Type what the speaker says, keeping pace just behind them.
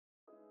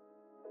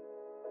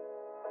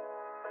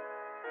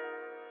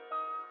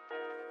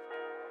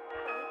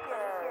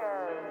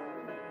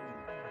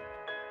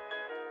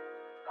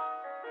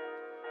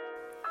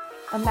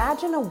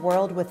Imagine a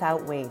world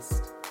without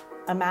waste.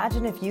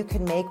 Imagine if you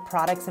could make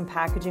products and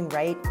packaging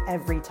right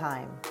every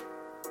time.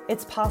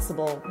 It's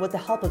possible with the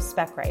help of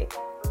SpecRite,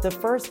 the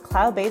first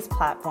cloud-based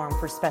platform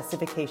for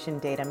specification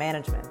data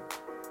management.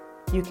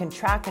 You can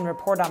track and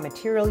report on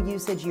material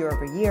usage year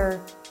over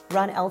year,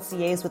 run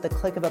LCAs with the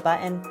click of a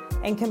button,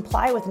 and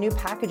comply with new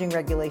packaging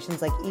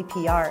regulations like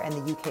EPR and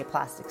the UK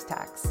plastics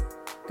tax.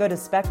 Go to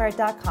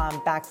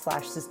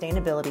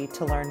specrite.com/sustainability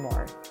to learn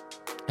more.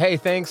 Hey,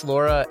 thanks,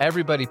 Laura.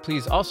 Everybody,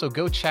 please also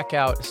go check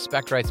out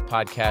SpecRite's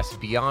podcast,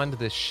 Beyond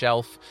the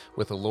Shelf,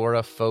 with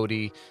Laura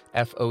Foti,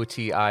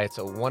 F-O-T-I. It's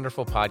a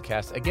wonderful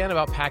podcast, again,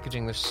 about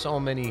packaging. There's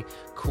so many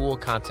cool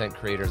content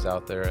creators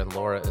out there, and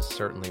Laura is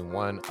certainly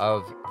one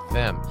of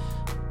them.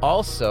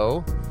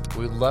 Also,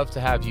 we'd love to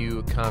have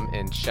you come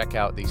and check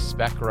out the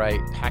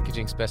SpecRite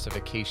Packaging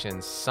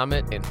Specifications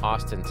Summit in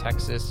Austin,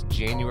 Texas,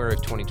 January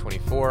of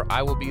 2024.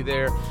 I will be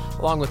there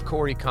along with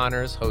Corey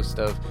Connors, host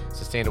of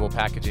Sustainable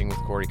Packaging with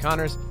Corey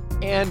Connors,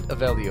 and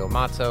Avelio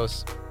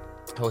Matos,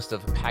 host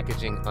of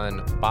Packaging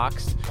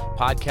Unboxed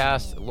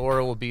podcast.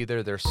 Laura will be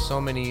there. There's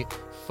so many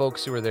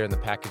folks who are there in the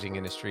packaging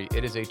industry.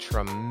 It is a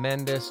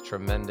tremendous,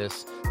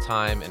 tremendous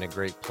time and a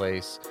great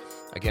place.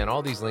 Again,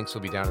 all these links will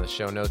be down in the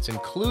show notes,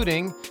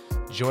 including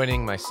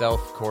joining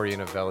myself, Corey,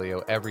 and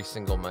Avelio every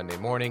single Monday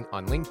morning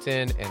on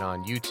LinkedIn and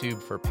on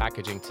YouTube for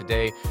Packaging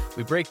Today.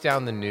 We break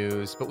down the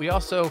news, but we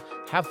also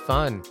have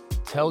fun,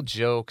 tell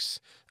jokes.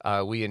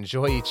 We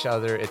enjoy each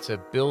other. It's a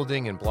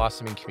building and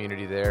blossoming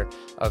community there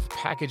of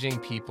packaging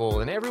people,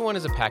 and everyone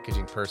is a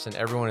packaging person.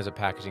 Everyone is a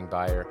packaging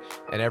buyer,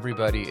 and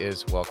everybody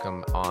is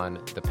welcome on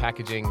the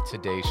Packaging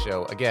Today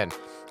show. Again,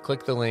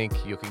 click the link.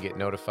 You can get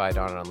notified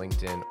on it on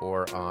LinkedIn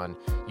or on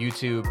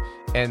YouTube.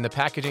 And the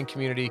packaging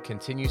community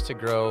continues to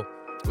grow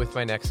with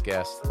my next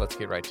guest. Let's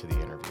get right to the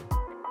interview.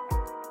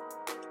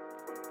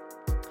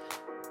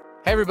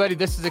 Hey, everybody.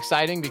 This is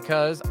exciting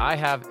because I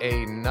have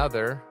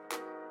another,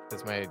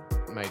 that's my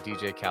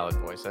DJ Khaled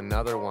voice,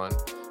 another one,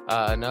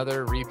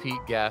 another repeat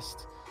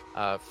guest.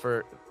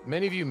 For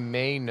many of you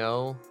may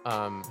know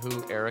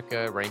who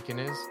Erica Rankin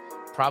is,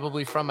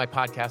 probably from my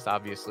podcast,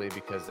 obviously,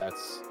 because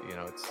that's,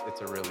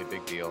 it's a really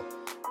big deal.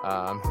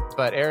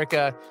 But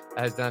Erica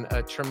has done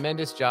a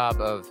tremendous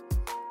job of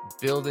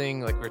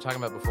building, like we were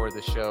talking about before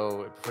the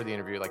show, before the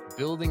interview, like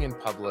building in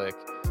public,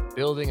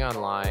 building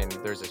online.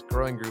 There's this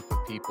growing group of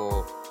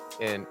people,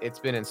 and it's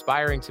been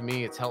inspiring to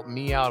me. It's helped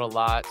me out a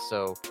lot.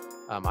 So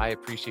I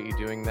appreciate you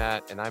doing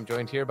that. And I'm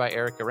joined here by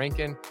Erica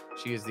Rankin.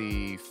 She is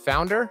the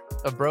founder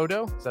of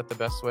Brodo. Is that the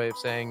best way of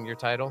saying your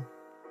title?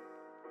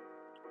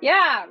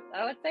 Yeah,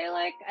 I would say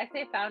I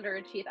say founder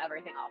and chief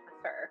everything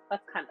officer.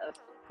 That's kind of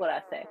what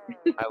I say.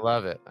 I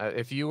love it.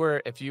 If you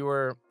were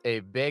a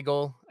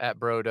bagel at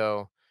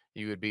Brodo,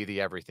 you would be the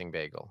everything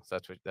bagel. So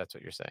that's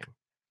what you're saying.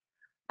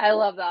 I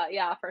love that.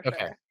 Yeah, for Okay.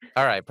 sure.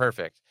 All right.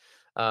 Perfect.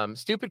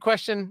 Stupid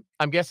question.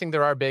 I'm guessing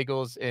there are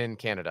bagels in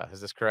Canada.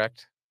 Is this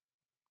correct?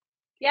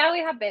 Yeah, we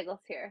have bagels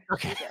here.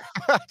 Okay.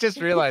 I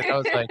just realized, I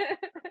was like,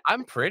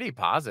 I'm pretty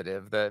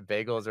positive that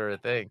bagels are a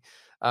thing.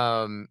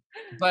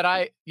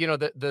 But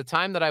the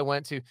time that I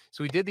went to,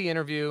 so we did the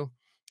interview,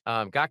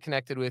 got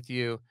connected with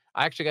you.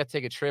 I actually got to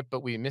take a trip,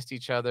 but we missed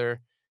each other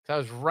because I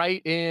was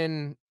right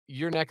in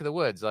your neck of the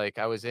woods. Like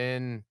I was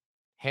in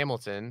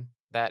Hamilton,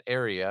 that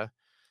area,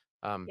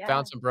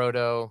 found some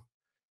Brodo,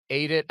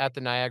 ate it at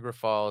the Niagara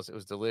Falls. It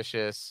was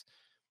delicious.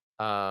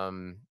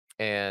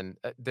 And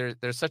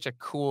there's such a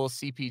cool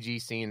CPG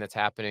scene that's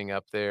happening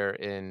up there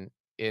in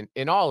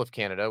all of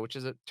Canada, which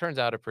is, it turns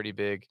out, a pretty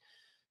big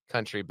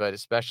country, but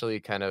especially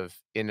kind of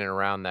in and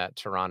around that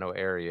Toronto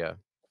area.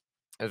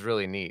 It was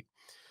really neat.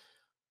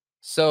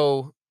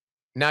 So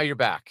now you're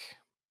back,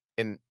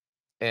 and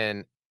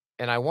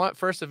I want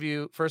first of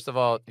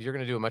all, you're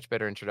going to do a much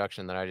better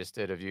introduction than I just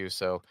did of you.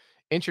 So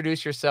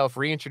reintroduce yourself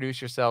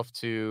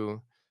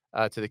to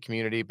the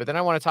community. But then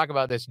I want to talk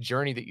about this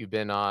journey that you've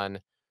been on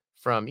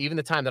from even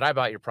the time that I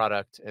bought your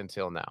product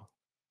until now.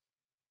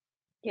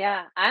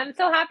 Yeah, I'm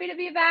so happy to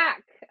be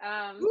back.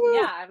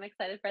 I'm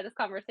excited for this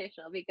conversation.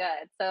 It'll be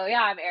good. So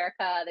yeah, I'm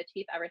Erica, the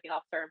chief everything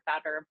officer and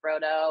founder of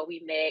Brodo.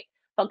 We make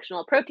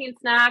functional protein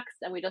snacks,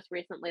 and we just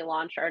recently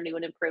launched our new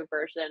and improved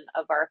version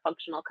of our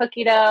functional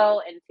cookie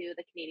dough into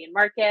the Canadian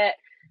market.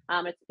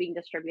 It's being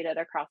distributed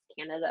across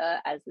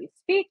Canada as we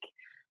speak.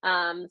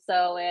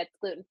 So it's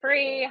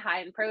gluten-free,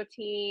 high in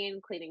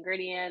protein, clean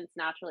ingredients,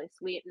 naturally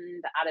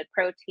sweetened, added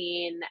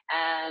protein,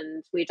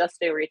 and we just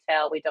do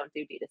retail. We don't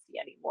do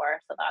D2C anymore.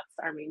 So that's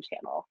our main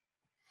channel.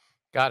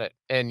 Got it.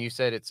 And you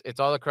said it's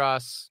all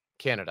across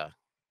Canada.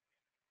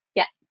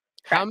 Yeah.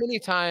 How correct. many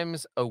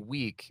times a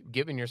week,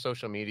 given your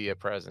social media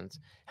presence,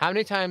 how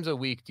many times a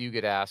week do you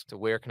get asked,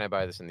 where can I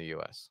buy this in the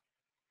US?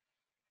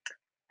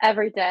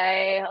 Every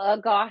day. Oh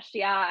gosh,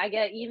 yeah. I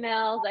get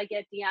emails, I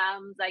get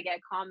DMs, I get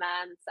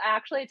comments.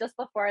 Actually, just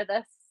before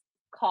this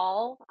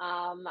call,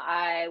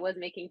 I was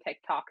making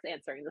TikToks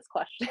answering this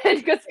question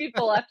because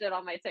people left it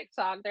on my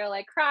TikTok. They're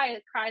like,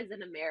 cries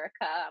in America.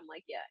 I'm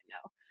like, yeah,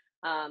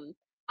 I know.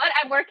 But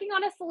I'm working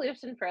on a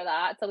solution for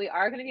that. So we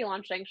are going to be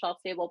launching shelf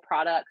stable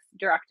products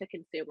direct to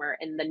consumer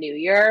in the new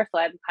year. So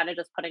I'm kind of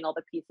just putting all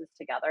the pieces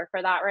together for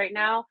that right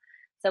now.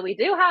 So we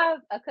do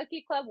have a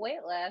cookie club wait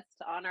list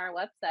on our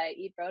website,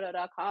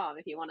 eatbrodo.com,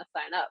 if you want to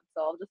sign up.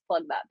 So I'll just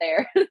plug that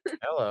there.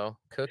 Hello,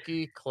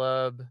 Cookie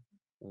Club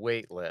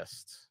wait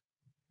list.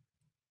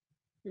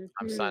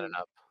 I'm signing Mhm.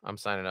 up. I'm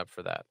signing up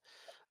for that.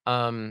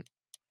 Um,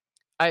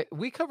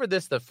 we covered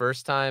this the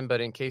first time,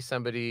 but in case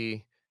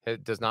somebody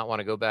does not want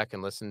to go back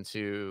and listen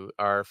to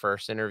our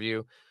first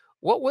interview,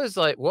 what was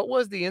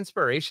the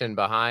inspiration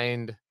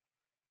behind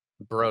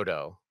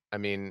Brodo? I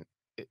mean,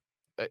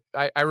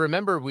 I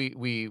remember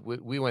we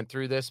went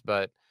through this,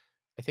 but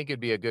I think it'd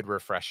be a good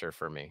refresher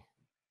for me.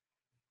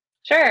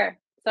 Sure.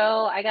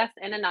 So I guess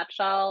in a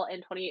nutshell,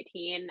 in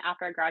 2018,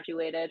 after I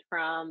graduated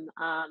from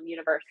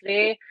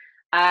university,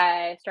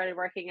 I started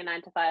working a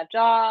 9 to 5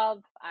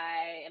 job.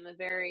 I am a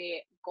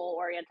very goal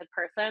oriented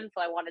person,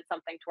 so I wanted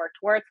something to work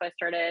towards. So I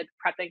started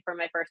prepping for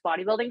my first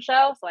bodybuilding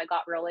show. So I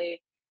got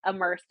really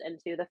immersed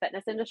into the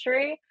fitness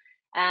industry.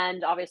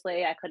 And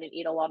obviously, I couldn't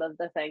eat a lot of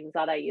the things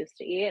that I used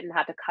to eat and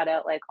had to cut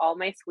out like all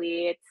my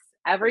sweets,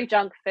 every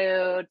junk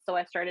food. So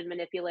I started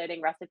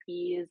manipulating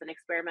recipes and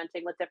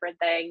experimenting with different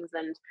things.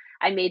 And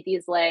I made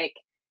these like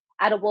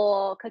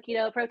edible cookie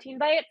dough protein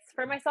bites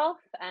for myself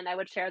and I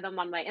would share them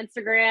on my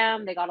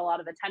Instagram. They got a lot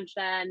of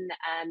attention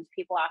and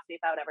people asked me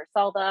if I would ever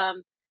sell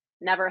them.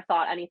 Never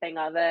thought anything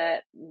of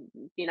it.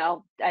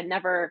 I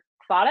never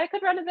thought I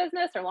could run a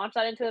business or launch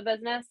that into a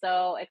business.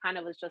 So it kind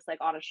of was just like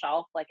on a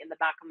shelf, like in the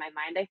back of my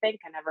mind, I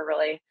think. I never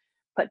really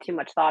put too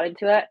much thought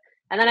into it.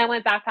 And then I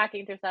went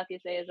backpacking through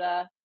Southeast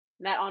Asia,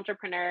 met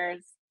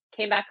entrepreneurs,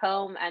 came back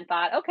home and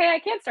thought, okay, I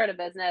can start a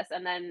business.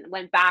 And then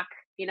went back,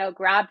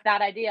 grabbed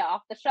that idea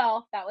off the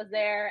shelf that was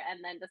there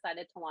and then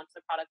decided to launch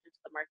the product into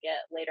the market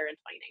later in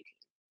 2019.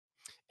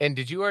 And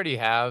did you already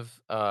have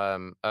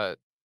a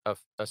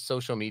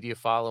social media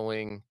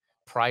following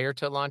prior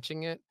to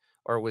launching it,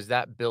 or was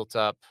that built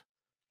up?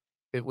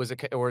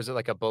 Or is it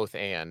like a both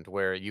and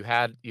where you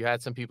had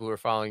some people who were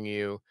following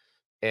you,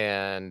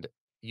 and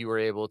you were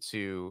able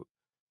to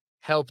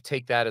help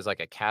take that as like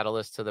a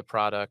catalyst to the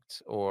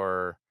product,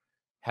 or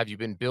have you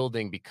been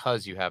building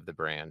because you have the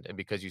brand and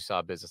because you saw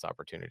a business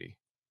opportunity?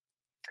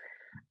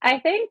 I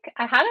think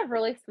I had a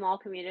really small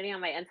community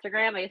on my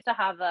Instagram. I used to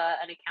have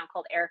an account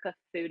called Erica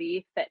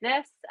Foodie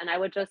Fitness, and I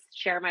would just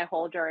share my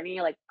whole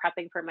journey, like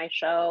prepping for my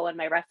show and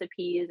my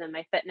recipes and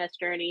my fitness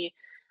journey.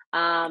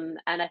 And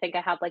I think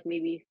I had like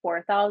maybe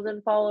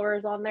 4,000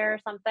 followers on there or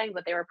something,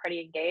 but they were pretty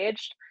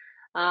engaged.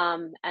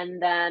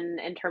 And then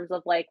in terms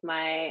of like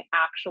my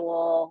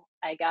actual,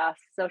 I guess,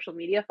 social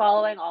media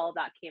following, all of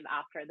that came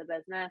after the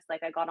business.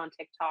 Like I got on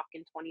TikTok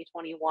in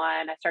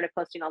 2021. I started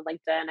posting on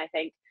LinkedIn, I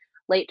think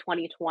late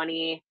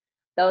 2020.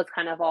 Those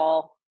kind of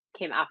all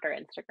came after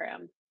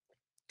Instagram.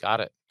 Got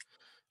it.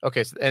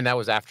 Okay, and that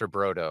was after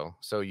Brodo.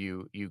 So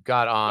you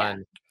got Yeah.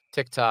 on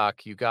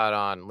TikTok, you got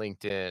on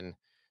LinkedIn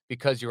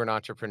because you were an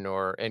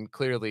entrepreneur and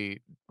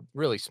clearly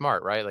really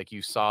smart, right? Like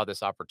you saw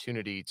this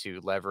opportunity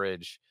to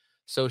leverage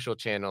social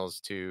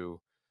channels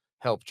to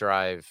help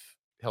drive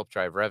help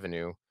drive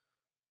revenue.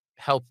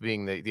 Help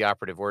being the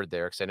operative word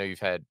there, because I know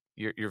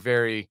you're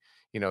very,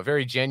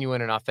 very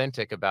genuine and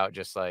authentic about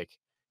just like,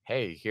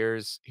 hey,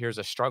 here's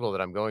a struggle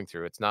that I'm going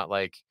through. It's not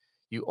like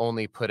you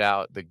only put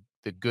out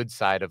the good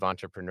side of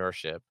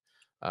entrepreneurship.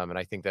 And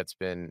I think that's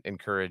been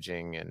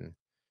encouraging and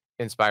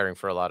inspiring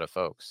for a lot of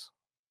folks.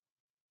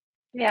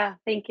 Yeah,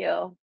 thank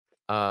you.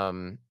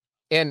 Um,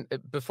 and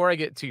before I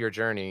get to your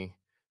journey,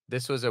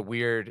 this was a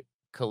weird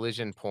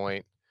collision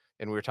point,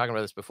 and we were talking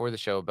about this before the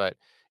show, but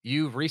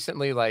you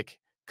recently like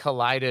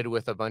collided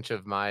with a bunch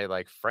of my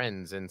like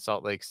friends in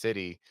Salt Lake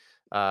City.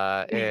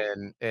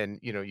 And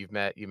you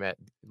met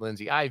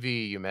Lindsay Ivy,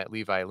 you met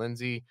Levi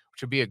Lindsay,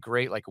 which would be a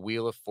great like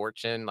wheel of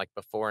fortune, like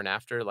before and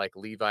after, like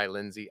Levi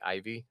Lindsay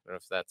Ivy. I don't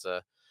know if it's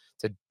a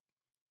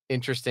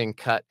interesting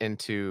cut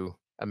into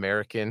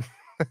American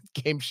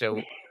game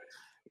show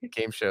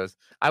game shows.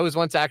 I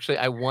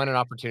won an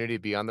opportunity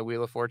to be on the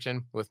Wheel of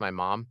Fortune with my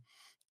mom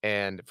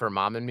and for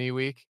Mom and Me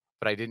week,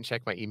 but I didn't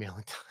check my email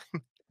in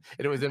time.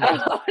 And it was in my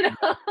Oh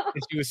no.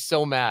 and she was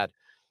so mad.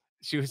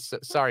 She was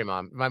sorry,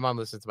 mom. My mom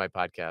listens to my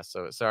podcast,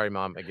 so sorry,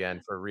 mom,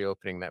 again for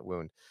reopening that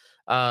wound.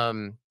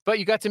 But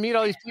you got to meet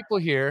all these people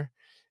here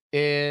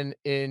in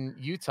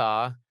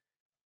Utah.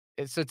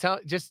 And so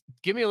just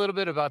give me a little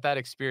bit about that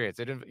experience.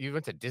 You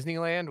went to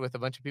Disneyland with a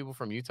bunch of people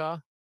from Utah?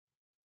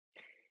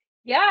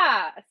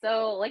 Yeah,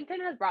 so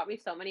LinkedIn has brought me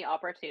so many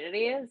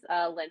opportunities.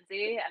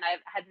 Lindsay, and I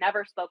had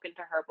never spoken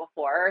to her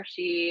before.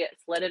 She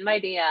slid in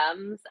my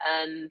DMs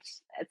and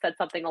it said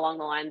something along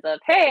the lines of,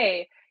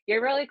 "Hey,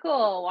 you're really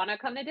cool. Want to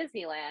come to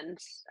Disneyland?"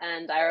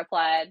 And I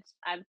replied,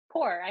 "I'm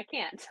poor. I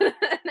can't."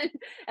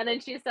 And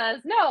then she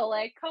says, "No,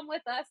 like come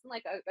with us." And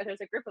like,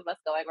 there's a group of us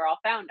going. We're all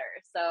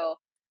founders. So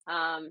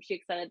she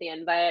extended the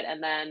invite,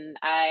 and then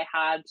I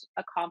had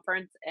a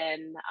conference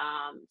in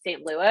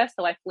St. Louis.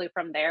 So I flew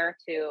from there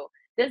to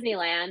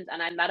Disneyland,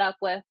 and I met up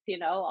with,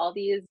 all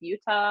these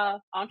Utah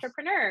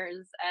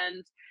entrepreneurs.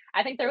 And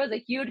I think there was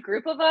a huge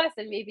group of us,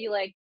 and maybe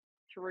like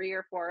 3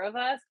 or 4 of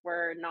us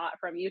were not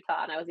from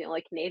Utah, and I was the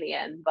only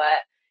Canadian. But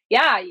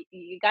yeah,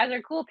 you guys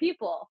are cool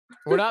people.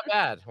 We're not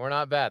bad. We're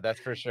not bad. That's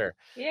for sure.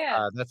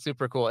 Yeah. That's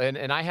super cool.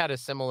 And I had a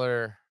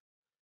similar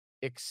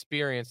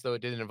experience, though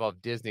it didn't involve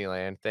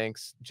Disneyland.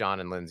 Thanks, John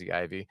and Lindsay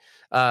Ivy.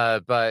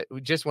 But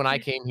just when I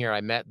came here,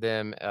 I met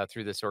them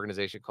through this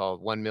organization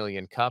called 1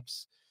 Million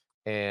Cups.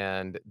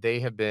 And they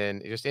have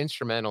been just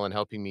instrumental in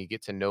helping me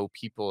get to know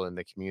people in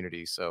the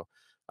community. So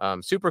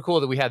super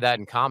cool that we had that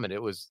in common.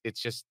 It was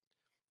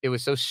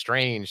so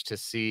strange to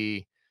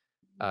see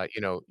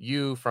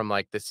you from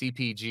like the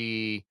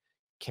CPG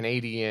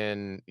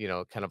Canadian,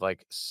 kind of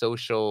like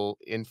social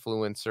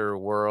influencer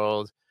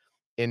world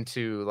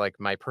into like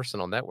my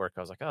personal network. I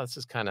was like, oh, this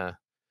is kind of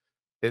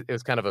it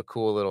was kind of a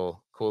cool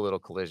little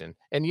collision.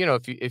 And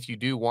if you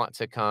do want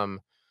to come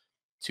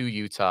to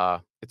Utah,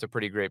 it's a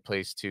pretty great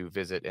place to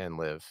visit and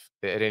live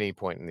at any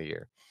point in the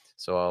year.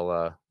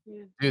 So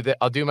Yeah.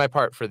 I'll do my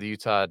part for the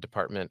Utah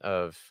Department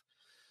of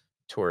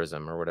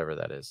Tourism or whatever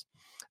that is.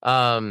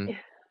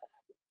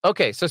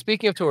 Okay, so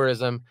speaking of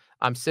tourism,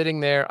 I'm sitting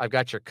there, I've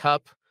got your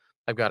cup,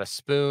 I've got a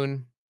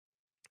spoon,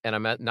 and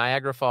I'm at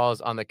Niagara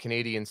Falls on the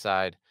Canadian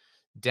side.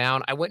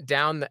 I went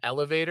down the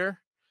elevator,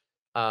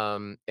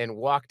 and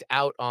walked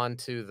out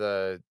onto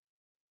the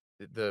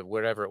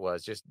whatever it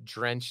was, just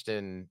drenched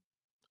in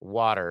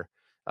water,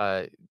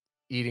 uh,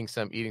 eating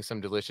some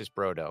delicious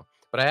brodo.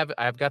 But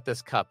I've got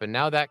this cup, and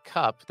now that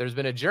cup, there's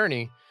been a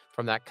journey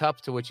from that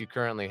cup to what you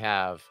currently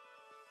have,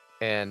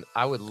 and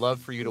I would love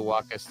for you to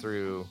walk us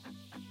through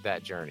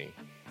that journey.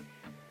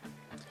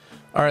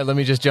 All right, let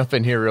me just jump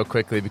in here real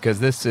quickly because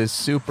this is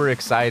super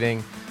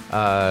exciting.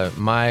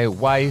 My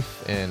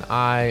wife and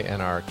I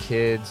and our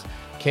kids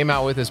came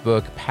out with this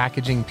book,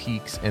 Packaging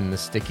Peaks in the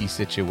Sticky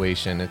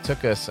Situation. It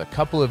took us a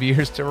couple of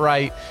years to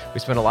write. We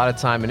spent a lot of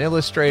time in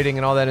illustrating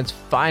and all that. It's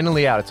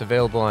finally out. It's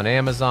available on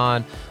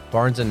Amazon,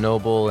 Barnes &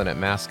 Noble, and at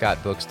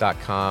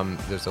mascotbooks.com.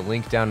 There's a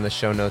link down in the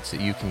show notes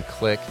that you can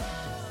click.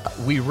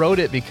 We wrote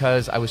it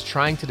because I was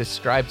trying to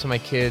describe to my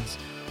kids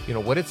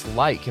what it's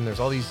like. And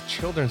there's all these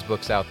children's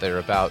books out there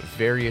about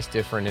various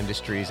different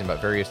industries and about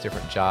various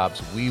different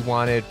jobs. We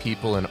wanted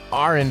people in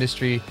our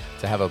industry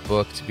to have a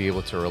book to be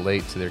able to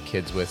relate to their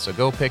kids with. So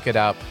go pick it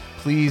up.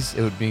 Please,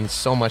 it would mean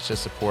so much to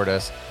support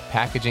us.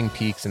 Packaging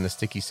Peaks in the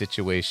Sticky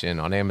Situation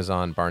on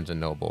Amazon, Barnes &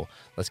 Noble.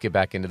 Let's get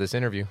back into this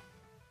interview.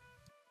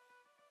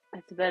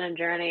 It's been a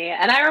journey.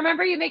 And I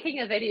remember you making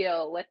a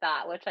video with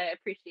that, which I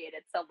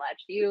appreciated so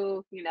much.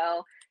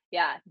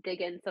 Yeah,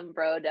 dig in some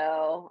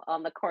brodo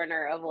on the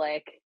corner of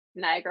like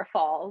Niagara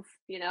Falls.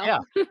 Yeah,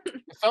 it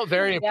felt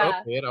very Yeah,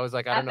 appropriate. I was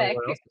like, I don't know epic.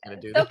 where else I'm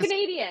going to do So this.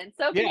 Canadian,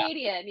 so Yeah.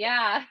 Canadian.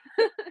 Yeah.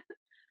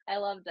 I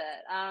loved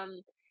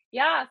it.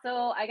 Yeah,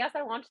 so I guess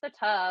I launched the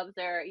tubs.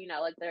 They're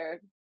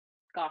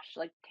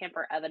like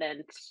tamper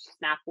evident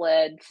snap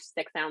lid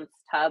 6-ounce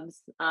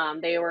tubs.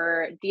 They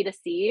were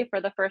D2C for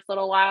the first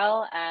little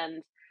while,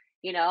 and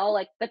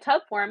like the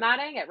tub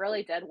formatting, it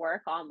really did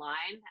work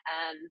online.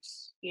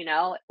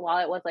 And while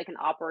it was like an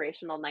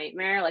operational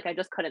nightmare, like I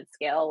just couldn't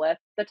scale with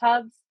the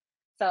tubs.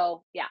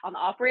 So yeah, on the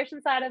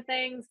operation side of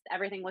things,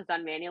 everything was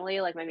done manually.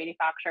 Like my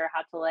manufacturer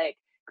had to like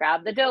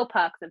grab the dough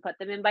pucks and put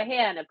them in by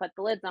hand and put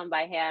the lids on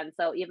by hand.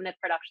 So even if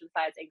production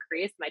size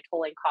increased, my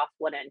tolling cost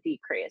wouldn't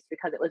decrease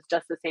because it was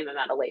just the same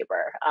amount of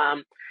labor.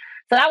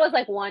 So that was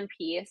like one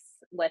piece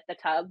with the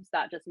tubs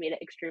that just made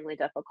it extremely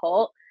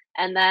difficult.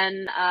 And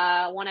then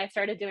when I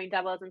started doing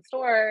demos in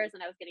stores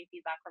and I was getting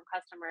feedback from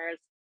customers,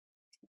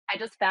 I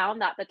just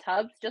found that the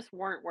tubs just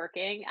weren't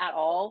working at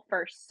all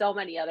for so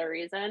many other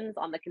reasons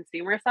on the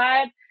consumer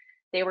side.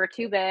 They were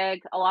too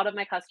big. A lot of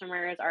my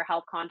customers are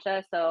health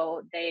conscious,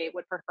 so they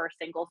would prefer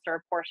single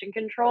serve portion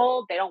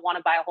control. They don't want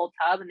to buy a whole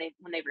tub, and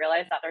when they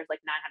realize that there's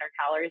like 900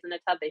 calories in a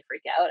tub, they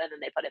freak out and then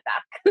they put it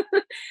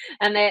back.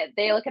 And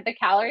they look at the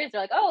calories.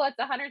 They're like, "Oh, it's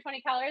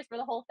 120 calories for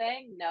the whole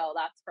thing." No,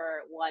 that's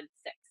for 1/6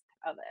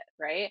 of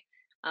it, right?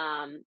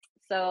 Um,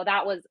 so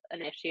that was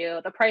an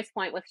issue. The price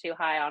point was too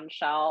high on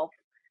shelf.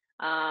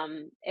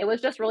 It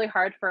was just really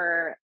hard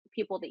for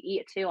people to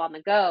eat too on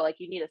the go. Like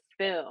you need a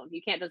spoon. You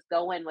can't just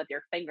go in with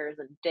your fingers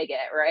and dig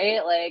it,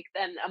 right? Like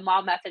then a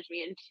mom messaged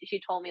me and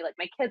she told me like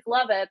my kids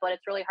love it, but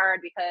it's really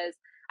hard because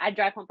I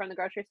drive home from the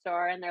grocery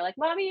store and they're like,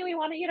 "Mommy, we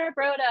want to eat our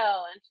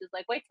brodo." And she's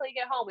like, "Wait till you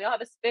get home. We don't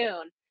have a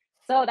spoon."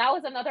 So that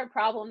was another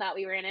problem that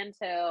we ran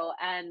into.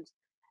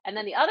 And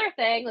then the other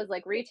thing was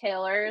like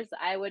retailers,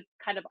 I would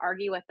kind of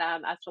argue with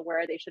them as to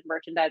where they should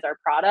merchandise our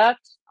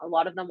product. A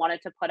lot of them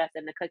wanted to put us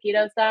in the cookie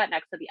dough set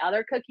next to the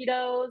other cookie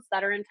doughs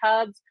that are in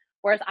tubs,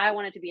 whereas I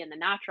wanted to be in the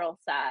natural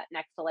set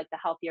next to like the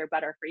healthier,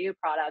 better for you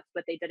products,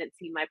 but they didn't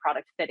see my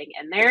product fitting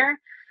in there.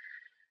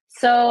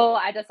 So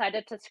I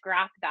decided to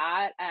scrap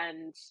that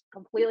and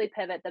completely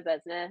pivot the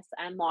business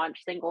and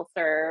launch single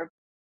serve.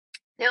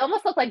 They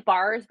almost look like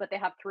bars, but they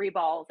have 3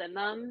 balls in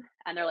them,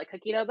 and they're like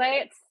cookie dough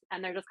bites,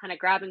 and they're just kinda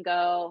grab and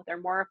go. They're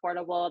more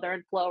affordable, they're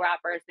in flow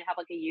wrappers, they have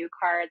like a U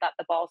card that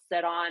the balls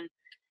sit on,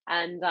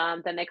 And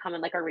then they come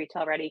in like a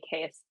retail ready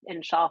case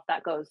in shelf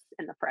that goes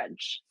in the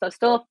fridge. So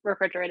still a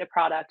refrigerated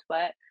product,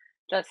 but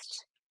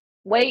just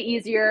way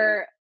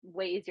easier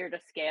to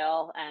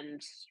scale,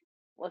 and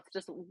was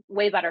just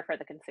way better for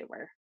the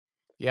consumer.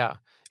 Yeah.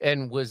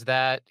 And was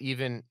that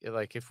even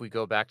like if we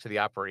go back to the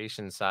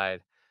operations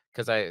side,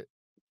 because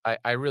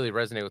I really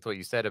resonate with what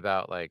you said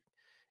about like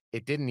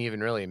it didn't even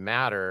really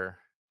matter.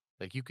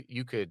 Like you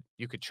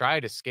could try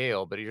to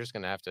scale, but you're just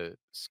gonna have to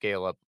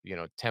scale up,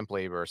 temp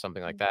labor or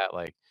something like that.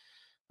 Like,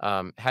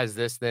 has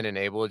this then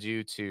enabled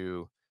you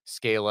to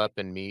scale up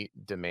and meet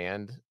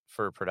demand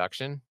for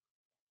production?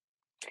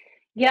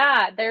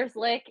 Yeah, there's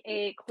like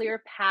a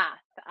clear path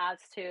as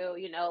to,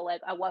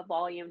 like at what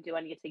volume do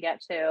I need to get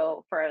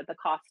to for the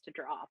cost to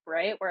drop,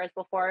 right? Whereas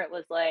before it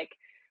was like,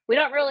 we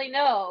don't really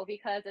know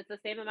because it's the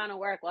same amount of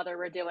work whether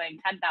we're doing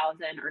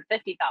 10,000 or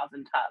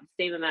 50,000 tubs,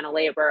 same amount of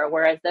labor.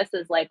 Whereas this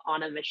is like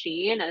on a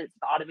machine and it's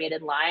an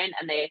automated line,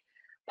 and they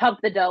pump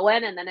the dough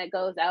in and then it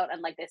goes out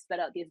and like they spit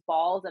out these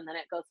balls and then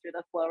it goes through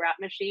the flow wrap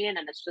machine,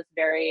 and it's just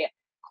very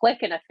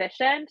quick and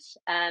efficient.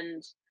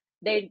 And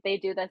they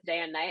do this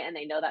day and night, and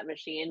they know that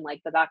machine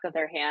like the back of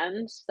their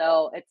hand,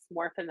 so it's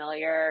more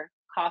familiar.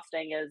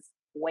 Costing is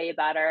way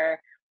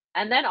better,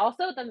 and then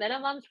also the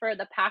minimums for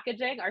the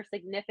packaging are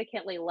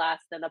significantly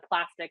less than the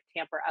plastic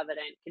tamper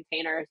evident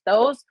containers.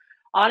 Those,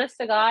 honest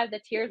to God,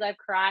 the tears I've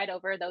cried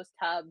over those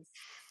tubs,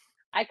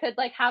 I could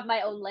like have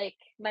my own lake,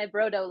 my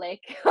Brodo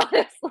lake,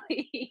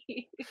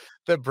 honestly.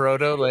 The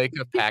Brodo Lake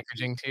of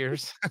packaging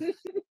tiers.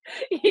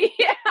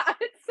 Yeah,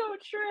 it's so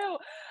true.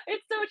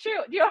 It's so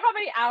true. Do you know how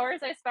many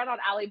hours I spent on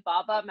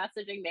Alibaba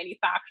messaging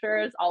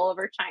manufacturers all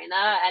over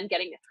China and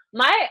getting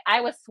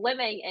I was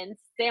swimming in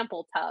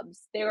sample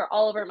tubs. They were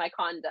all over my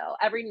condo,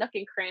 every nook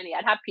and cranny.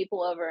 I'd have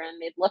people over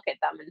and they'd look at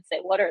them and say,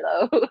 "What are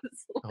those?"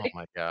 Oh Like,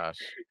 my gosh.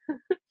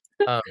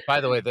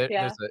 By the way, there's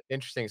yeah. an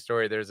interesting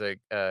story. There's a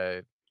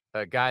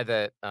guy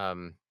that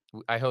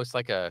I host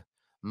like a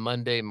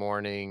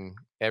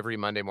every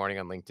Monday morning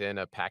on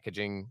LinkedIn, a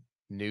packaging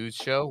news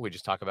show. We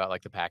just talk about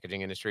like the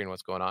packaging industry and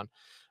what's going on.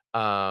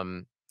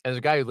 And there's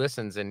a guy who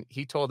listens, and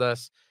he told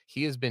us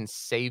he has been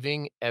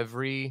saving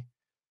every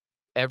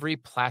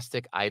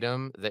plastic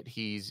item that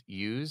he's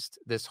used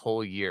this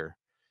whole year,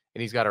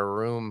 and he's got a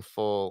room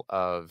full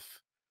of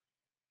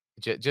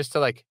just to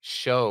like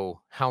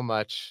show how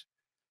much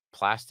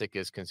plastic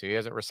is consumed. He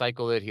hasn't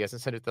recycled it. He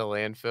hasn't sent it to the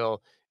landfill.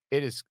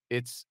 It's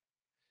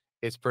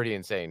pretty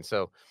insane.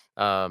 So,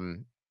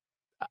 um,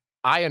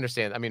 I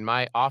understand. I mean,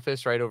 my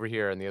office right over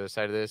here on the other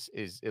side of this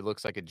it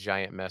looks like a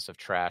giant mess of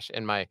trash,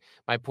 and my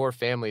poor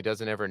family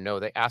doesn't ever know.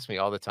 They ask me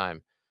all the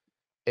time,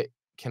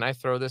 "Can I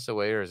throw this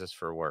away or is this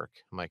for work?"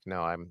 I'm like,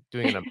 "No, I'm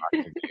doing an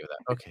unboxing video of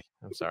that." "Okay,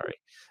 I'm sorry."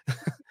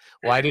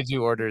 "Why did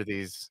you order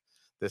this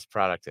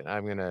product?" And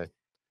I'm gonna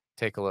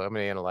take a look. I'm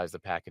gonna analyze the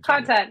packaging.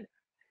 Content.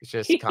 It's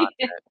just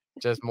content,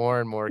 just more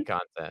and more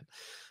content.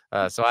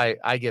 So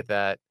I get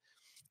that.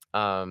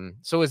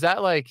 So is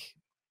that like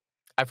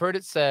I've heard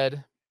it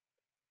said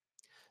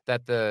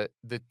that the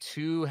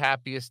 2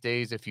 happiest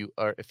days if you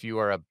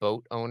are a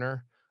boat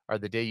owner are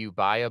the day you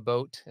buy a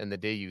boat and the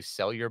day you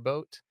sell your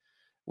boat.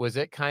 Was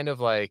it kind of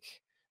like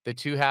the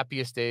 2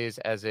 happiest days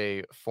as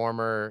a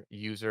former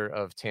user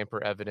of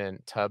tamper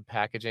evident tub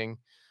packaging?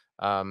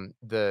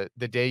 The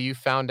day you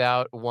found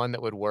out one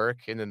that would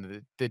work and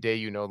then the day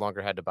you no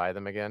longer had to buy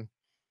them again?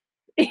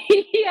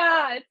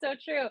 Yeah, it's so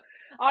true.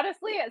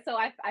 Honestly, so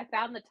I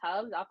found the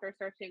tubs after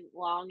searching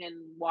long and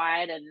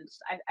wide, and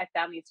I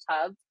found these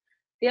tubs.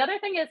 The other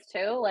thing is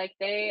too, like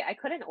I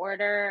couldn't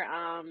order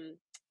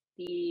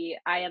the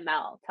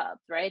IML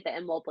tubs, right? The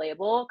in mold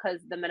label,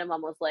 because the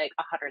minimum was like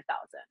 100,000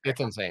 or It's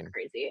something insane.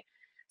 crazy.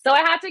 So I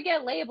had to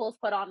get labels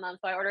put on them.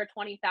 So I ordered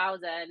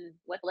 20,000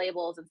 with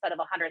labels instead of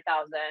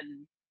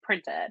 100,000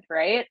 printed,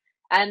 right?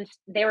 And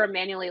they were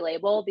manually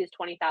labeled, these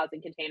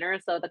 20,000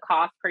 containers, so the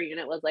cost per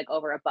unit was, like,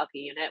 over $1 a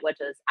unit, which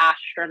is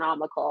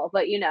astronomical,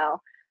 but,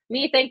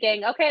 me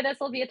thinking, "Okay, this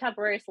will be a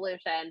temporary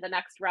solution, the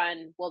next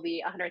run will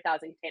be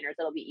 100,000 containers,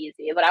 it'll be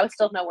easy," but I was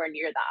still nowhere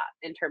near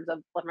that in terms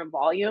of from a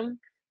volume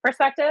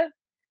perspective.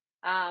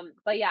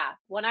 But yeah,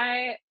 when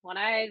I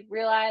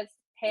realized,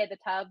 hey, the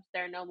tubs,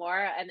 they're no more,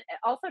 and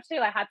also too,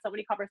 I had so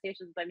many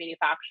conversations with my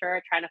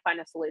manufacturer trying to find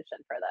a solution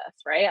for this,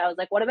 right? I was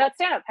like, what about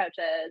stand-up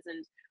pouches,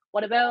 and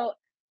what about,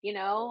 you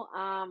know,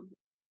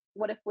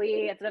 what if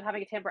we instead of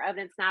having a tamper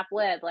evident snap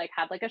lid, like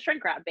had like a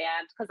shrink wrap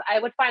band? Because I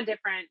would find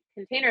different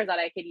containers that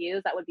I could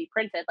use that would be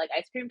printed like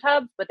ice cream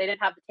tubs, but they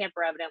didn't have the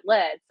tamper evident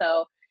lid.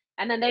 So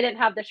and then they didn't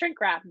have the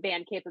shrink wrap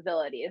band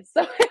capabilities.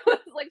 So it was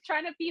like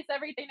trying to piece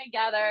everything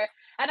together,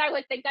 and I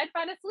would think I'd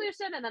find a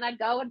solution, and then I'd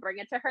go and bring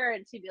it to her,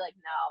 and she'd be like,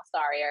 "No,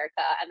 sorry,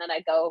 Erica." And then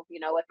I'd go,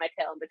 with my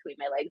tail in between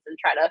my legs and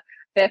try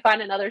to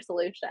find another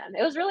solution.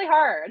 It was really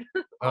hard,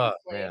 Oh,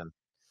 honestly. man.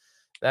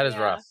 That is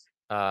Yeah. rough.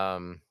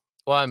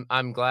 Well,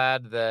 I'm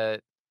glad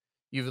that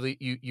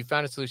you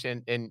found a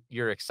solution and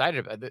you're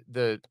excited about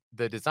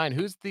the design.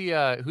 Who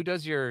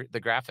does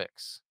the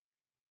graphics?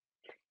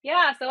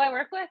 Yeah, so I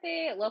work with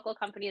a local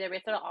company. They're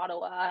based out of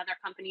Ottawa, and their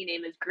company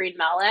name is Green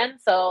Melon.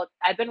 So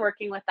I've been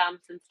working with them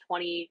since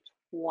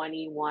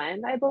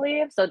 2021, I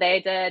believe. So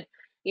they did,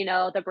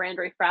 the brand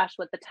refresh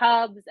with the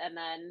tubs. And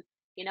then,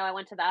 I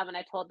went to them and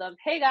I told them,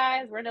 hey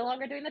guys, we're no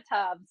longer doing the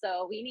tubs.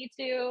 So we need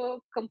to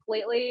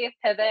completely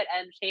pivot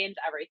and change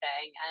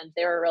everything. And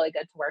they were really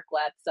good to work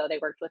with. So they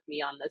worked with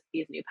me on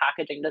these new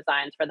packaging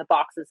designs for the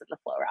boxes and the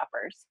flow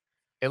wrappers.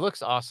 It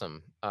looks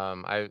awesome.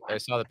 I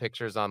saw the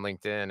pictures on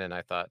LinkedIn and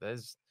I thought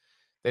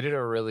they did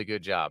a really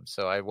good job.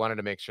 So I wanted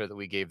to make sure that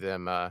we gave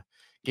them a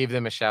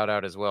shout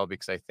out as well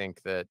because I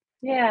think that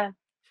Yeah.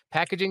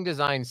 packaging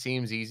design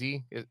seems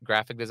easy,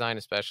 graphic design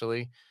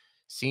especially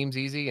seems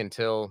easy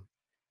until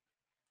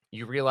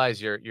you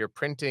realize you're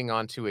printing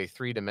onto a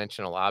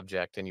three-dimensional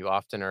object and you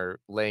often are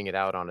laying it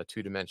out on a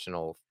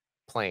two-dimensional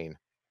plane.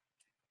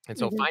 And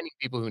so Hmm. finding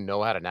people who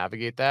know how to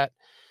navigate that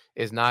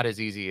is not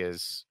as easy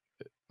as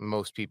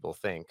most people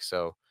think.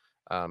 So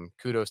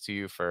kudos to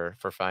you for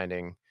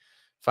finding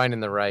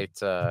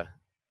the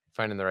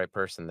finding the right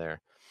person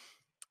there.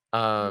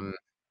 Um,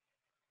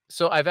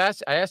 so I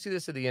asked you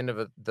this at the end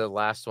of the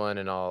last one,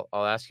 and I'll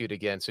ask you it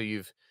again. So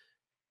you've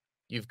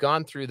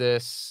gone through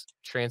this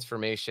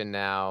transformation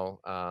now,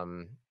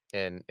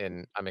 and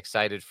I'm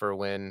excited for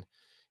when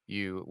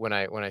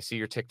I see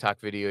your TikTok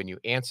video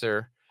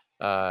and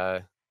uh,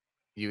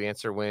 you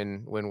answer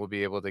when we'll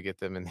be able to get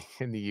them in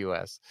in the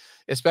US,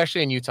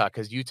 especially in Utah,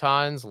 because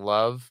Utahns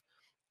love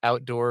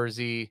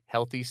outdoorsy,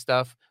 healthy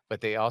stuff,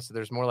 but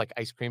there's more like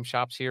ice cream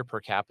shops here per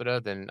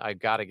capita than I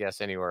gotta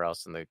guess anywhere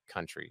else in the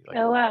country. Like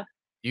Oh, wow.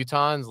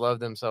 Utahns love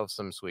themselves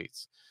some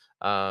sweets.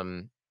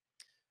 Um,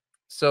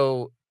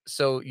 so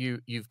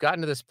you've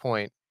gotten to this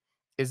point.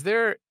 Is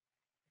there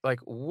like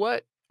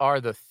what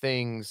are the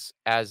things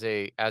as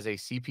a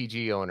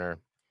CPG owner?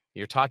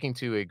 You're talking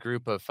to a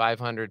group of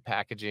 500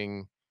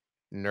 packaging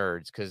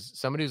nerds because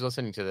somebody who's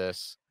listening to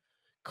this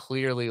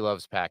clearly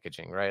loves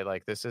packaging, right?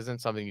 Like this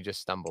isn't something you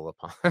just stumble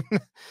upon.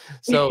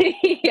 So,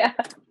 Yeah.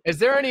 is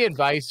there any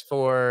advice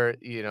for,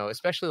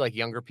 especially like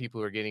younger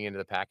people who are getting into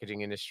the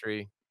packaging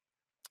industry,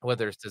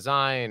 whether it's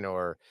design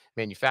or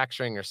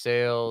manufacturing or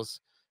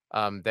sales,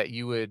 that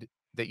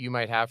you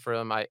might have for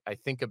them? I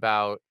think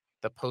about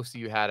the post that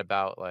you had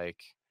about like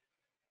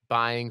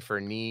buying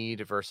for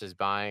need versus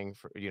buying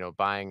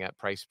at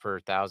price per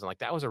thousand. Like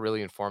that was a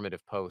really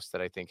informative post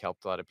that I think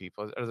helped a lot of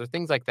people. Are there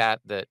things like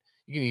that that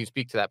you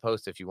speak to that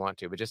post if you want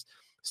to, but just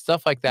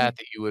stuff like that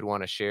that you would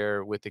want to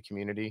share with the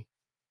community?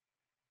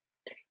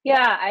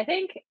 Yeah, I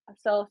think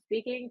so.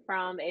 Speaking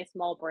from a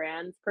small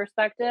brand's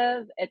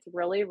perspective, it's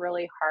really,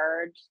 really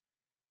hard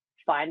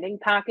finding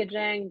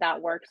packaging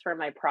that works for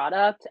my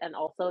product, and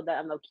also the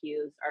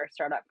MOQs are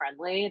startup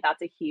friendly.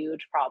 That's a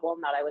huge problem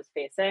that I was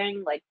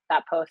facing. Like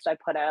that post I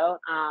put out,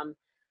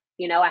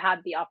 I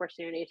had the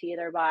opportunity to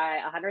either buy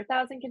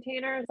 100,000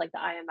 containers, like the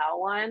IML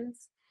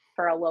ones,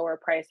 for a lower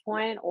price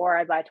point, or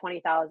I buy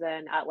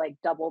 20,000 at like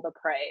double the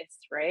price,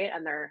 right?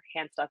 And they're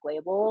hand stuck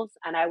labels.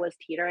 And I was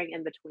teetering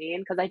in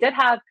between because I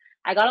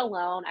got a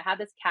loan, I had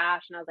this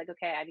cash, and I was like,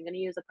 okay, I'm going to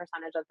use a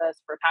percentage of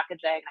this for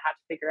packaging. I have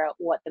to figure out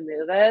what the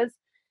move is.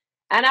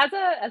 And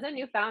as a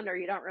new founder,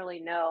 you don't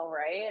really know,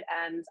 right?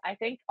 And I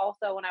think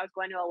also when I was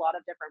going to a lot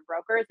of different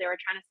brokers, they were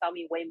trying to sell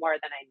me way more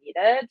than I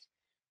needed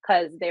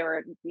because they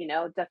were,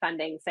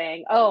 defending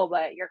saying, "Oh,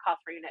 but your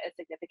cost per unit is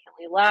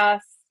significantly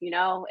less,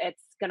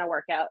 it's gonna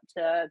work out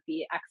to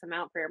be X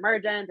amount for your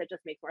margins. It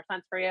just makes more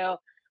sense for you."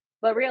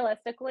 But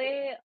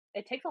realistically,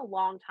 it takes a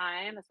long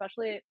time,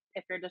 especially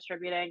if you're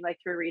distributing like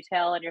through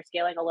retail and you're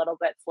scaling a little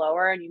bit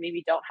slower and you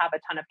maybe don't have a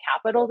ton of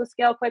capital to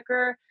scale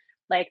quicker.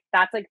 Like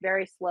that's like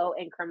very slow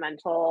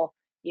incremental,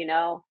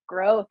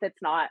 growth.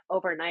 It's not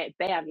overnight,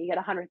 bam, you get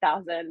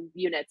 100,000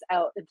 units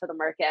out into the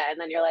market. And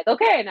then you're like,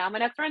 okay, now my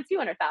next run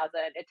 200,000.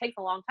 It takes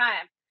a long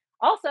time.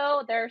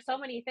 Also, there are so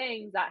many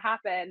things that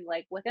happen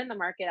like within the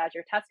market as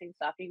you're testing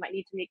stuff. You might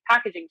need to make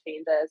packaging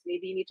changes.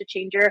 Maybe you need to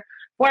change your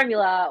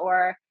formula,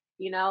 or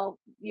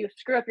you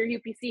screw up your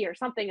UPC or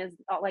something is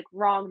like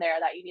wrong there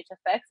that you need to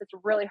fix. It's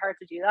really hard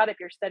to do that if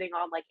you're sitting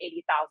on like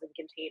 80,000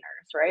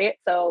 containers, right?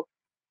 So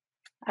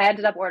I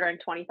ended up ordering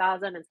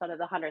 20,000 instead of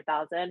the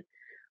 100,000,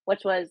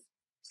 which was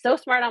so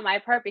smart on my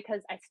part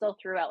because I still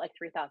threw out like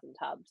 3,000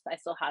 tubs. I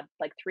still had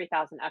like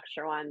 3,000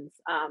 extra ones.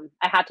 I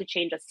had to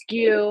change a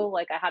SKU.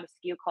 Like I had a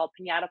SKU called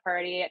Pinata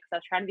Party because I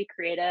was trying to be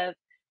creative,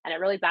 and it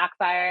really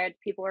backfired.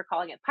 People were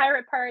calling it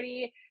Pirate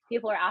Party.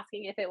 People were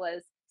asking if it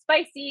was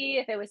spicy,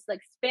 if it was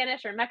like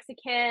Spanish or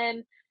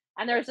Mexican.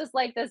 And there was just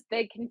like this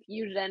big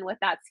confusion with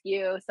that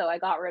SKU. So I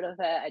got rid of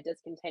it. I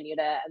discontinued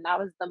it. And that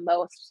was the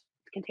most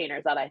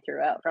containers that I threw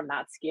out from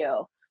that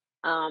SKU.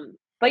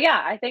 But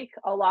yeah, I think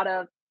a lot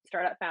of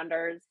startup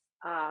founders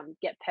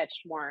get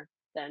pitched more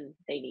than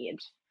they need,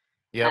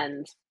 Yep.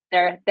 and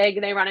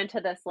they run into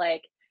this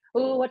like,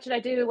 "Ooh, what should I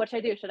do? What should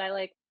I do? Should I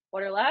like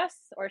order less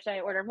or should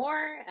I order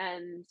more?"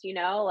 And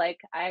like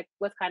I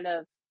was kind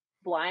of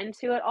blind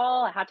to it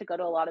all. I had to go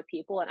to a lot of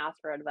people and ask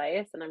for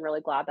advice, and I'm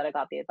really glad that I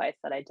got the advice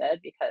that I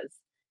did because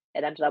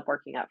it ended up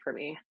working out for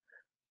me.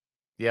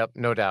 Yep,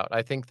 no doubt.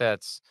 I think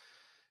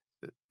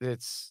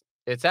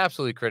it's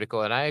absolutely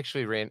critical, and I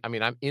actually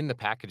I'm in the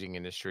packaging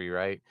industry,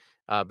 right?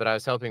 But I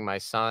was helping my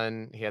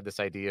son. He had this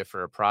idea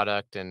for a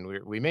product, and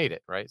we made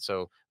it, right?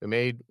 So we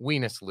made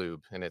Weenus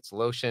Lube, and it's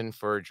lotion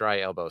for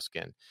dry elbow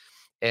skin.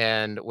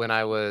 And when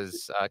I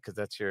was, because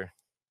that's your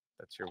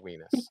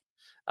weenus.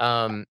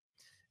 Um,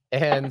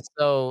 and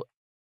so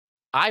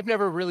I've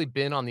never really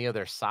been on the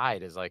other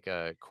side as like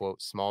a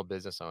quote small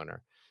business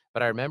owner.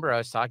 But I remember I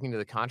was talking to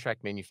the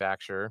contract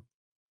manufacturer,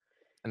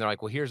 and they're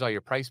like, well, here's all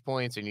your price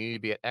points, and you need to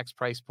be at X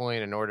price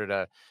point in order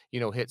to,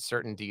 hit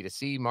certain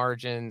D2C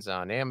margins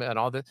on Amazon and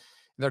all that.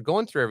 They're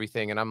going through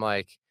everything. And I'm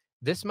like,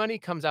 this money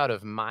comes out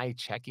of my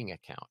checking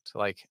account.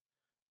 Like,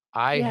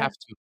 I Yeah. have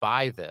to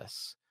buy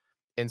this.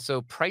 And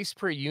so price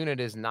per unit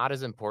is not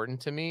as important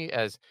to me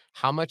as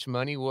how much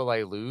money will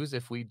I lose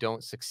if we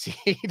don't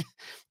succeed.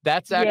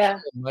 That's actually Yeah.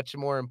 a much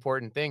more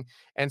important thing.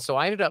 And so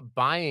I ended up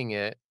buying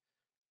it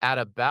at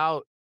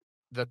about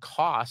the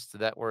cost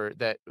that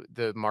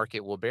the market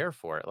will bear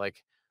for it.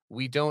 Like,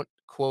 we don't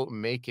quote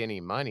make any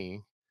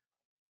money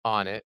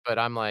on Mhm. it, but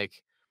I'm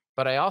like,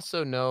 but I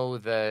also know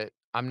that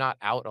I'm not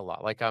out a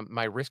lot. Like,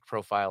 my risk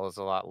profile is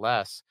a lot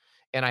less,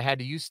 and I had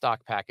to use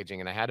stock packaging,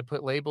 and I had to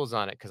put labels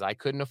on it because I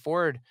couldn't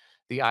afford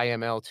the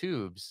IML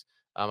tubes.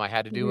 Mhm. I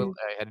had to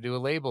do a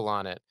label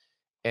on it,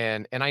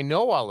 and I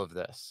know all of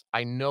this.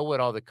 I know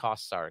what all the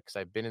costs are because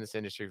I've been in this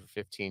industry for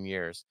 15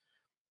 years,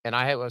 and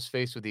was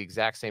faced with the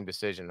exact same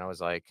decision. I was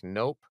like,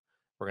 nope,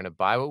 we're gonna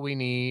buy what we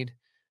need,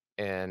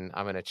 and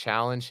I'm gonna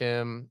challenge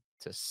him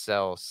to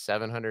sell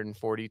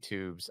 740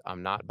 tubes.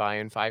 I'm not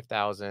buying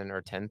 5,000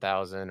 or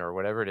 10,000 or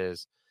whatever it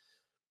is,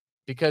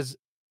 because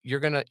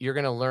you're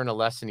gonna learn a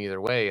lesson either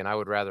way, and I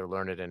would rather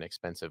learn it as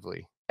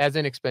inexpensively as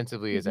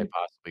I Mhm.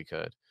 possibly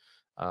could.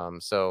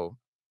 So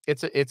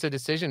it's a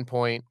decision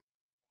point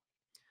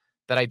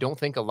that I don't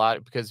think a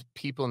lot, because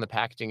people in the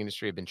packaging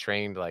industry have been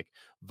trained like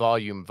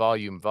volume,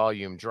 volume,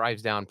 volume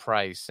drives down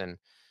price,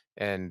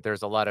 and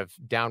there's a lot of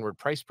downward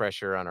price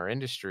pressure on our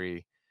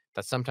industry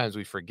that sometimes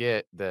we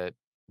forget that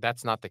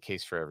that's not the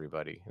case for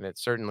everybody. And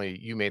it's certainly,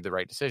 you made the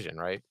right decision,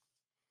 right?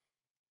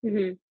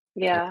 Mhm. In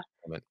Yeah. that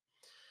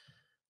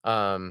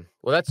moment.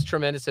 Well, that's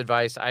tremendous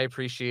advice. I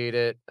appreciate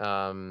it.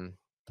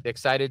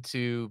 Excited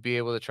to be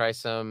able to try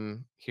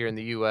some here in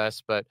the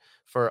US, but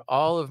for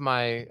all of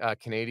my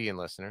Canadian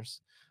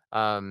listeners,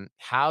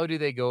 how do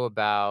they go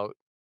about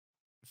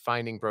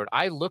finding Broda?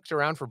 I looked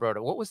around for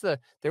Broda.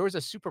 There was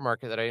a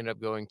supermarket that I ended up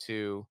going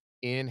to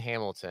in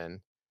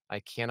Hamilton. I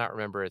cannot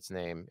remember its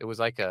name. It was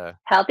like a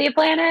Healthy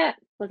Planet?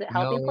 Was it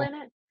Healthy no,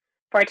 Planet?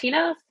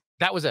 Fortino's?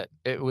 that was it.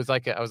 It was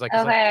like I was like,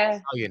 it's like an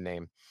Okay. Italian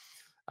name.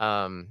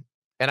 Um,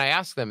 and I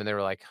asked them, and they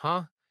were like, "Huh?"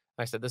 And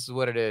I said, "This is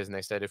what it is." And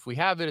they said, "If we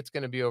have it, it's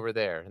gonna be over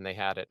there." And they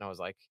had it, and I was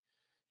like,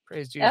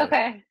 "Praise Jesus."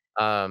 Okay.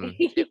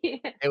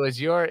 It it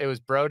was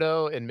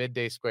Brodo and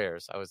Midday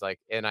Squares. I was like,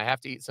 and I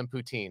have to eat some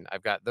poutine.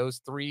 I've got those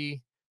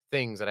 3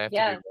 things that I have to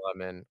do Yes.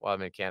 while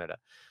I'm in Canada.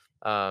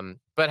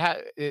 But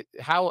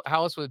how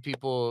else would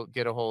people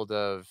get a hold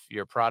of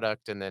your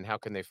product, and then how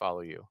can they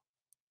follow you?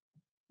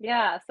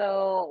 Yeah,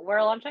 so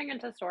we're launching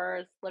into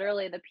stores.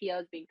 Literally, the PO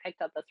is being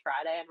picked up this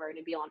Friday, and we're going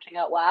to be launching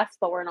out west.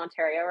 But we're in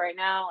Ontario right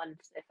now, and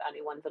if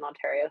anyone's in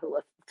Ontario who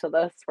listens to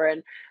this, we're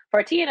in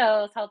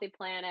Fortino's, Healthy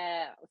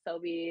Planet,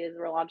 Sobeys.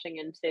 We're launching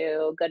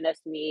into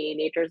Goodness Me,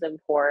 Nature's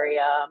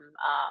Emporium.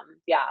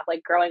 Yeah,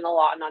 like growing a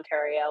lot in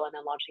Ontario, and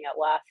then launching out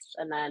west,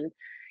 and then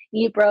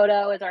Eat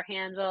Brodo is our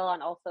handle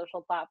on all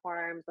social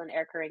platforms, and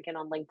Erica Rankin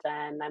on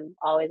LinkedIn. I'm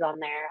always on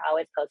there,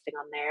 always posting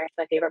on there. It's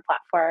my favorite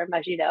platform,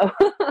 as you know.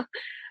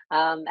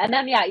 And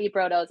then, yeah,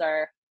 eBrodo is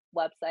our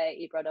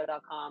website,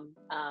 eBrodo.com.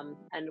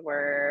 And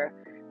we're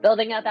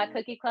building out that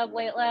cookie club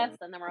wait list.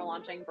 And then we're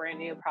launching brand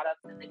new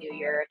products in the new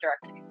year,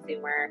 direct to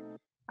consumer.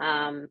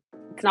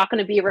 It's not going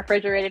to be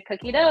refrigerated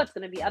cookie dough, it's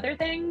going to be other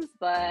things,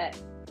 but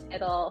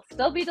it'll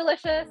still be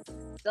delicious,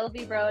 still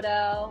be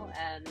Brodo.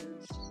 And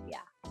yeah,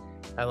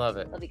 I love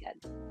it. it'll be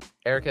good.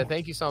 Erica,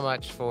 thank you so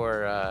much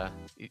for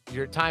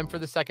your time for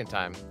the second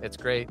time. It's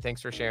great.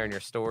 Thanks for sharing your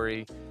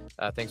story.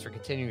 Thanks for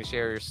continuing to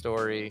share your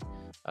story.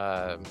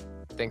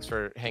 Thanks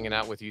for hanging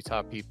out with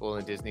Utah people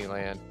in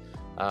Disneyland.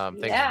 Thanks for all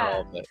Yeah.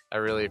 of it. I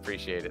really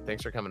appreciate it.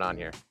 Thanks for coming on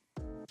here.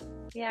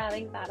 Yeah.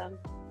 Thanks, Adam.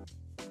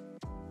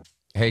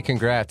 Hey,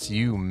 congrats.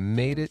 You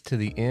made it to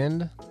the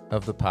end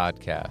of the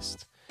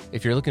podcast.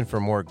 If you're looking for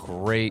more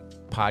great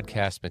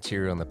podcast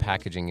material in the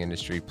packaging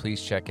industry,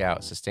 please check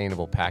out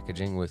Sustainable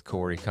Packaging with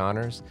Corey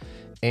Connors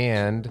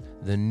and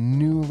the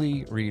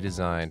newly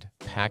redesigned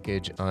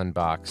Package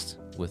Unboxed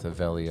with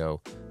Avelio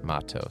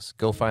Matos.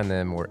 Go find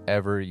them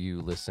wherever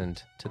you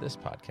listened to this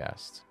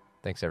podcast.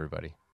 Thanks, everybody.